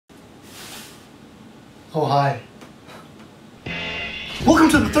Oh, hi. Welcome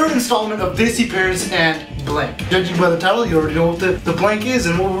to the third installment of Desi Parents and Blank. Judging by the title, you already know what the blank is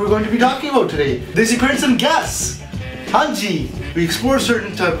and what we're going to be talking about today. Desi Parents and Guests. Hanji. We explore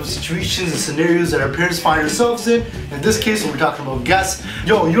certain type of situations and scenarios that our parents find ourselves in. In this case, we're talking about guests.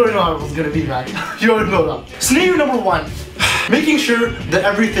 Yo, you already know how it's gonna be, man. You already know that. Scenario number one. Making sure that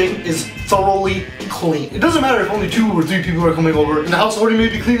everything is thoroughly clean. It doesn't matter if only 2 or 3 people are coming over and the house already may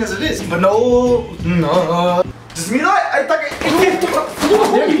be clean as it is. But no. Just I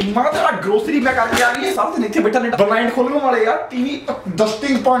grocery bag blind TV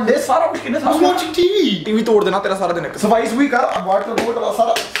dusting pande sara kuch kinne I'm watching TV. TV tod dena tera sara din safai sui kar water bottle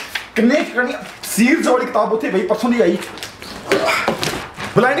sara kinne kani seals wali kitab utte bhai parson di aayi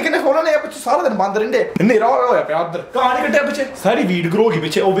blind kinne khona ne piche sara din band rinde nera hoya pya adhar kahani katte piche sari weed grow ki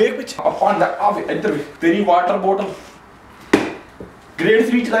piche o wake piche apanda aa idhar ve teri water bottle grade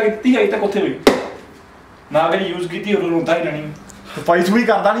 3 ਚ ਲੱਗ ਤੀ ਆਈ ਤੱਕ ਉੱਥੇ ਵੀ ਨਾ ਅਗਰ use ਕੀਤੀ ਉਹ ਰੋਂਦਾ ਹੀ ਲੈਣੀ ਸਫਾਈ ਸੁਈ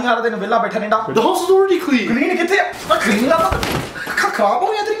ਕਰਦਾ ਨਹੀਂ ਸਾਰਾ ਦਿਨ ਵਿਹਲਾ ਬੈਠਾ ਰਹਿੰਦਾ The house is already clean. Clean ਕਿੱਥੇ ਆ ਕਲੀਨ ਲਾ ਅੱਖਾਂ ਖਰਾਬ ਹੋ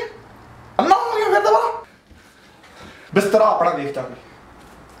ਗਈਆਂ ਤੇਰੀਆਂ ਅੰਨਾ ਹੋ ਗਿਆ ਫਿਰ ਦੁਬਾਰਾ ਬਿਸਤਰਾ ਆਪਣਾ ਦੇਖ ਜਾ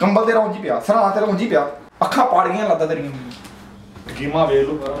ਕੰਬਲ ਤੇਰਾ ਉਂਝ ਹੀ ਪਿਆ ਸਰਾਣਾ ਤੇਰਾ ਉਂਝ ਹੀ ਪਿਆ ਅੱਖਾਂ ਪਾੜ ਗਈਆਂ ਲੱਤਾਂ ਤੇਰੀਆਂ ਗੇਮਾਂ ਵੇਖ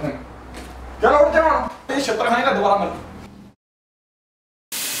ਲੋ ਪਰ ਚਲ ਉੱਠ ਜਾ ਹੁਣ ਤੇ ਛੱਤਰ ਖਾਏਗਾ ਦੁਬਾਰਾ ਮਿਲ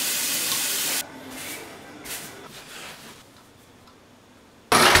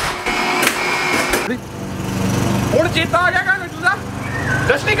ਹੁਣ ਚੇਤਾ ਆ ਗਿਆ ਕਾਨੂੰ ਤੁਦਾ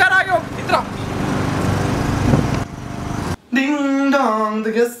ਡਸਟੀ ਕਰ ਆ ਗਿਓ ਇਧਰ Ding dong,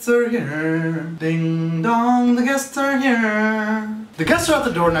 the guests are here. Ding dong, the guests are here. The guests are at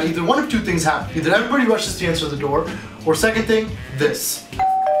the door now. Either one of 2 things happen. Either everybody rushes to answer the door, or second thing, this.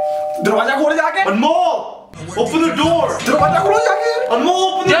 दरवाजा खोल जाके Anmol, open the door. दरवाजा खोल जाके Anmol,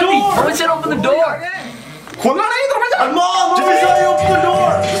 open the door. Mama said open the door. खोलना नहीं दरवाजा Anmol, Jimmy said open the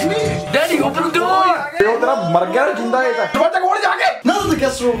door. Daddy, open the door. ये तेरा मर गया जिंदा है दरवाजा खोल जाके Now that the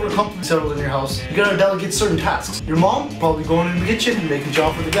guests are over and comfortably settled in your house, you gotta delegate certain tasks. Your mom probably going in the kitchen and making job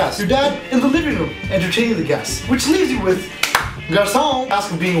for the guests. Your dad in the living room entertaining the guests, which leaves you with garçon task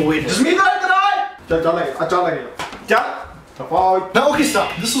of being a waiter. जिसमें इधर आए चल क्या Now, okay, stop.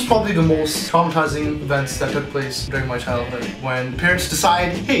 This was probably the most traumatizing events that took place during my childhood. When parents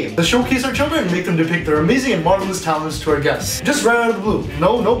decide, hey, let's showcase our children and make them depict their amazing and marvelous talents to our guests. Just right out of the blue.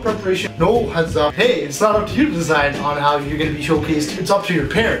 No preparation, no heads up. Hey, it's not up to you to decide on how you're going to be showcased. It's up to your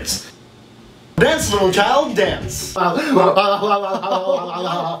parents. Dance, little child, dance.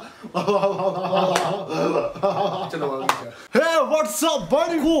 Hey, what's up,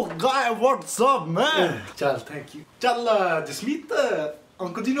 buddy? Oh, guy, what's up, man? Chal, thank you. Chal, Jasmeet,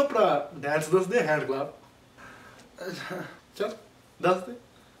 Uncle Dino pra dance das de hand clap. Chal, das de.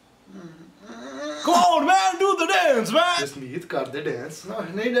 Come on, man, do the dance, man. Jasmeet, kar de dance. No,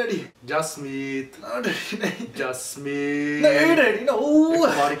 nahi, daddy. Jasmeet. No, daddy, nahi. Jasmeet. Nahi, daddy, no.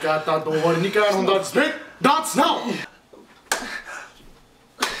 Ek kata do baar nahi kar hunda. Jasmeet, dance now.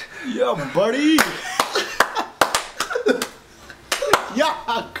 Yeah, buddy.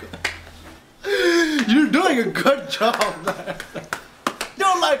 Yuck! You're doing a good job, man.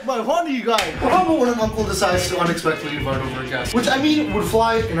 Don't like my funny guy. What about when an uncle decides to unexpectedly invite over a guest? Which I mean would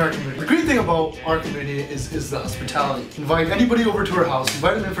fly in our community. The great thing about our community is the hospitality. Invite anybody over to our house,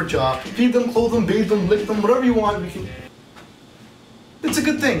 invite them in for a job, feed them, clothe them, bathe them, lick them, whatever you want. We can. It's a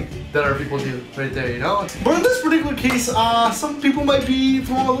good thing that our people do right there, you know? But in this particular case, some people might be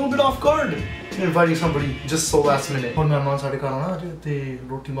thrown a little bit off guard. Inviting somebody just so last minute. ਹੁਣ ਮਹਿਮਾਨ ਸਾਡੇ ਘਰ ਆਉਣਾ ਤੇ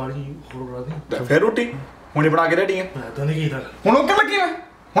ਰੋਟੀ ਮਾੜੀ ਹੋਰ ਬਣਾ ਦੇ ਫਿਰ ਰੋਟੀ ਹੁਣੇ ਬਣਾ ਕੇ ਰੈਡੀ ਹੈ ਮੈਂ ਤਾਂ ਨਹੀਂ ਕੀਤਾ ਹੁਣ ਉਹ ਕਿ ਲੱਗੀ ਮੈਂ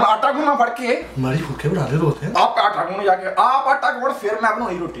ਹੁਣ ਆਟਾ ਗੁੰਨਾ ਫੜ ਕੇ ਮਾੜੀ ਫੁਲਕੇ ਬਣਾ ਦੇ ਦੋ ਤੇ ਆਪ ਆਟਾ ਗੁੰਨ ਜਾ ਕੇ ਆਪ ਆਟਾ ਗੁੰਨ ਫਿਰ ਮੈਂ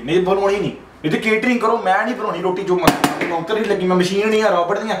ਬਣਾਉਣੀ ਰੋਟੀ ਨਹੀਂ ਬਣਾਉਣੀ ਨਹੀਂ ਇਹ ਤੇ ਕੇਟਰਿੰਗ ਕਰੋ ਮੈਂ ਨਹੀਂ ਬਣਾਉਣੀ ਰੋਟੀ ਜੋ ਮੈਂ ਨੌਕਰ ਹੀ ਲੱਗੀ ਮੈਂ ਮਸ਼ੀਨ ਨਹੀਂ ਆ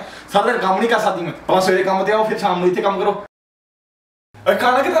ਰੋਬਟ ਦੀਆਂ ਸਾਰਾ ਦਿਨ ਕੰਮ ਨਹੀਂ ਕਰ ਸਕਦੀ ਮੈਂ ਬਸ ਸਵੇਰੇ ਕੰਮ ਤੇ ਆਓ ਫਿਰ ਸ਼ਾਮ ਨੂੰ ਇੱਥੇ ਕੰਮ ਕਰੋ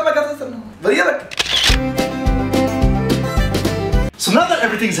ਖਾਣਾ ਕਿੱਦਾਂ ਮੈਂ ਕਰਦਾ ਸਰ ਵਧੀਆ ਲੱਗ So now that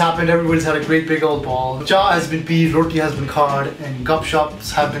everything's happened, everybody's had a great big old ball. Cha has been peed, roti has been card, and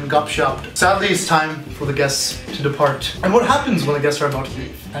gupshops have been gupshopped. Sadly, it's time for the guests to depart. And what happens when the guests are about to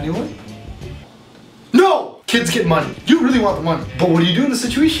leave? Anyone? No! Kids get money. You really want the money. But what do you do in the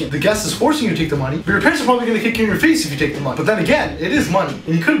situation? The guest is forcing you to take the money, but your parents are probably going to kick you in your face if you take the money. But then again, it is money.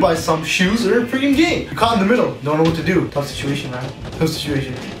 And you could buy some shoes or a freaking game. You're caught in the middle. Don't know what to do. Tough situation, man. Tough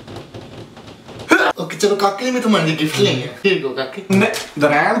situation. Okay, चलो काके लिए मैं तुम्हारे लिए gift लेंगे here you go काके नहीं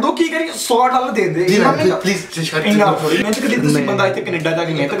रहन दो की करी $100 दे दे प्लीज इंगा थोड़ी मैं तो कदी ਤੁਸੀਂ ਬੰਦਾ ਇੱਥੇ ਕੈਨੇਡਾ ਜਾ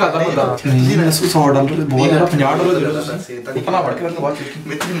ਕੇ ਮਿਹਨਤ ਕਰਦਾ ਬੰਦਾ ਨਹੀਂ ਨਾ $100 ਬਹੁਤ ਜ਼ਿਆਦਾ $50 ਦੇ ਦੋ ਤੁਸੀਂ ਪਨਾ ਵੜ ਕੇ ਮੈਨੂੰ ਬਾਅਦ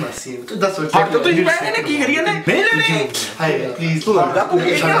ਮੈਂ ਤੇਰੀ ਮਾਸੀ ਤੂੰ ਦੱਸ ਹਾਂ ਤਾਂ ਤੁਸੀਂ ਪੈਸੇ ਨੇ ਕੀ ਕਰੀਏ ਨੇ ਨਹੀਂ ਹਾਏ ਪਲੀਜ਼ ਤੂੰ ਲੜਦਾ ਤੂੰ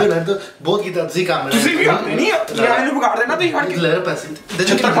ਕੀ ਛੱਡ ਲੈ ਤਾਂ ਬਹੁਤ ਕੀਤਾ ਤੁਸੀਂ ਕੰਮ ਤੁਸੀਂ ਵੀ ਆਉਂਦੇ ਨਹੀਂ ਨਿਆਣੇ ਨੂੰ ਵਿਗਾੜ ਦੇਣਾ ਤੁਸੀਂ ਫੜ ਕੇ ਲੈ ਪੈਸੇ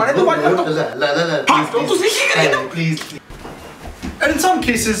ਛੱਤਰ ਪਾਣੇ ਤੋਂ ਬਾਅਦ ਲੈ ਤੁਸੀਂ ਕੀ ਕਰੀਏ please. And in some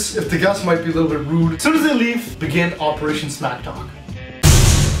cases, if the guests might be a little bit rude, as soon as they leave, begin Operation Smack Talk.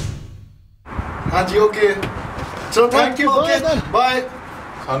 Hanji, okay. So thank you. Okay, bye.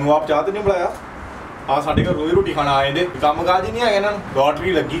 ਸਾਨੂੰ ਆਪ ਚਾਹ ਤੇ ਨਹੀਂ ਬੁਲਾਇਆ ਆ ਸਾਡੇ ਘਰ ਰੋਜ਼ ਰੋਟੀ ਖਾਣਾ ਆਏ ਨੇ ਕੰਮ ਕਾਜ ਹੀ ਨਹੀਂ ਹੈਗਾ ਇਹਨਾਂ ਨੂੰ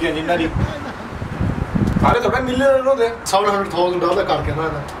ਲੋਟਰੀ ਲੱਗੀ ਜਾਂਦੀ ਇਹਨਾਂ ਦੀ ਸਾਰੇ ਤੁਹਾਡਾ ਮਿਲੀਅਨਰ ਹੁੰਦੇ $700,000 ਕਰਕੇ ਨਾ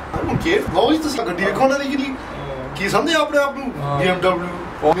I don't care. ਬਹੁਤ ਹੀ ਤੁਸੀਂ ਗੱਡੀ ਵੇਖੋ ਨਾ ਦੀ ਕਿਹਦੀ ਕੀ ਸਮਝੇ ਆਪਣੇ ਆਪ ਨੂੰ BMW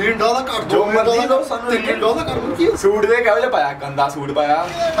 $1 million ਘੱਟ ਜੋ ਮਰਜ਼ੀ ਲਓ ਸਾਨੂੰ $1 million ਘੱਟ ਕੀ ਸੂਟ ਦੇ ਕਿਹੋ ਜਿਹਾ ਪਾਇਆ ਗੰਦਾ ਸੂਟ ਪਾਇਆ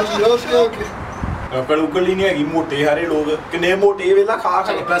ਓਕੇ ਕਲੂਕਲ ਹੀ ਨਹੀਂ ਹੈਗੀ ਮੋਟੇ ਸਾਰੇ ਲੋਕ ਕਿੰਨੇ ਮੋਟੇ ਵੇਲਾ ਖਾ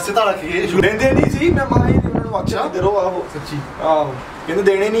ਖਾ ਪੈਸੇ ਤਾਂ ਰੱਖੀਏ ਦਿੰਦੇ ਨਹੀਂ ਸੀ ਮੈਂ ਮਾਂ ਹੀ ਉਹਨਾਂ ਨੂੰ ਆਖਿਆ ਦੇ ਰੋ ਆਹੋ ਸੱਚੀ ਆਹੋ ਕਹਿੰਦੇ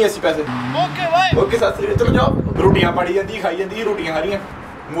ਦੇਣੇ ਨਹੀਂ ਅਸੀਂ ਪੈਸੇ ਓਕੇ ਬਾਈ ਓਕੇ ਸਤਿ ਸ੍ਰੀ ਅਕਾਲ ਚਲੋ ਜਾਓ ਰੋਟੀਆਂ ਪਾੜੀ ਜਾਂਦੀ ਖਾਈ ਜਾਂਦੀ ਰੋਟੀਆਂ ਸਾਰੀਆਂ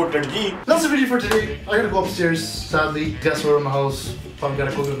ਮੋਟੜ ਜੀ That's the video for today. I gotta go upstairs, sadly. Guests were in my house. Probably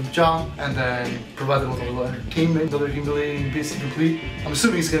gotta go give them a job and then provide them with a little entertainment. Another humiliating, basically complete. I'm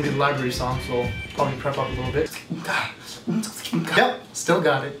assuming it's gonna be the library song, so probably prep up a little bit. Yep, still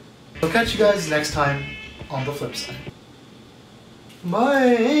got it. I'll catch you guys next time on the flip side.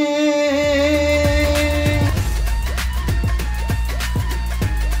 Bye.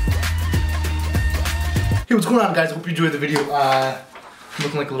 Hey, what's going on, guys? Hope you enjoyed the video. I'm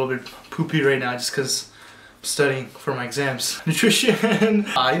looking like a little bit poopy right now just because I'm studying for my exams. Nutrition.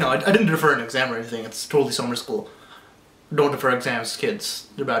 You know, I didn't defer an exam or anything. It's totally summer school. Don't defer exams, kids.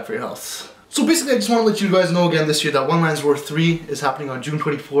 They're bad for your health. So basically, I just want to let you guys know again this year that One Lines Worth 3 is happening on June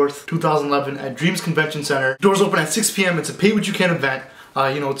 24th, 2011 at Dreams Convention Center. Doors open at 6 p.m. It's a pay what you can event.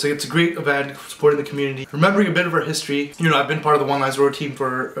 You know, it's a great event supporting the community, remembering a bit of our history. You know, I've been part of the One Lines Worth team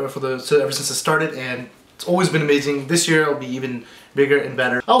ever since it started, and it's always been amazing. This year it'll be even bigger and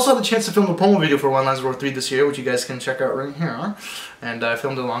better. I also had the chance to film a promo video for One Lines Worth 3 this year, which you guys can check out right here. And I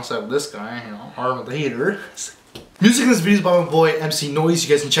filmed it alongside with this guy, you know, Arnold the Hater. Music in this video is by my boy MC Noise.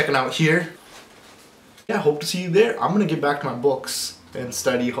 You guys can check it out here. Yeah, hope to see you there. I'm gonna get back to my books and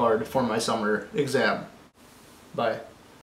study hard for my summer exam. Bye.